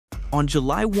On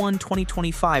July 1,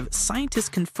 2025, scientists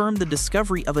confirmed the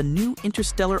discovery of a new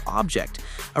interstellar object,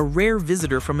 a rare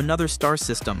visitor from another star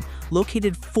system,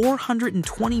 located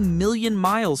 420 million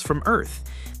miles from Earth.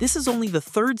 This is only the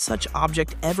third such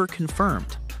object ever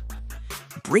confirmed.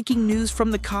 Breaking news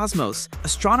from the cosmos.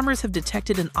 Astronomers have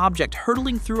detected an object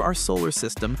hurtling through our solar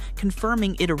system,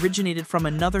 confirming it originated from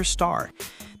another star.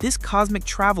 This cosmic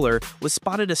traveler was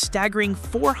spotted a staggering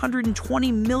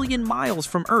 420 million miles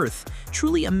from Earth.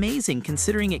 Truly amazing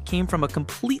considering it came from a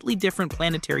completely different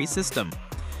planetary system.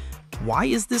 Why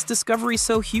is this discovery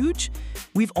so huge?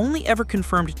 We've only ever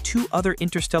confirmed 2 other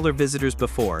interstellar visitors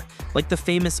before, like the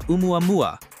famous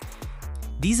Oumuamua.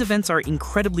 These events are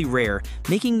incredibly rare,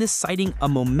 making this sighting a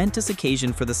momentous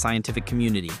occasion for the scientific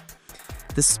community.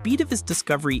 The speed of his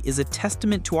discovery is a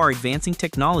testament to our advancing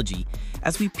technology.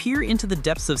 As we peer into the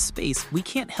depths of space, we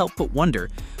can't help but wonder,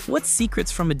 what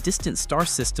secrets from a distant star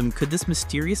system could this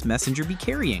mysterious messenger be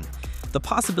carrying? The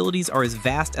possibilities are as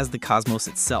vast as the cosmos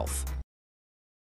itself.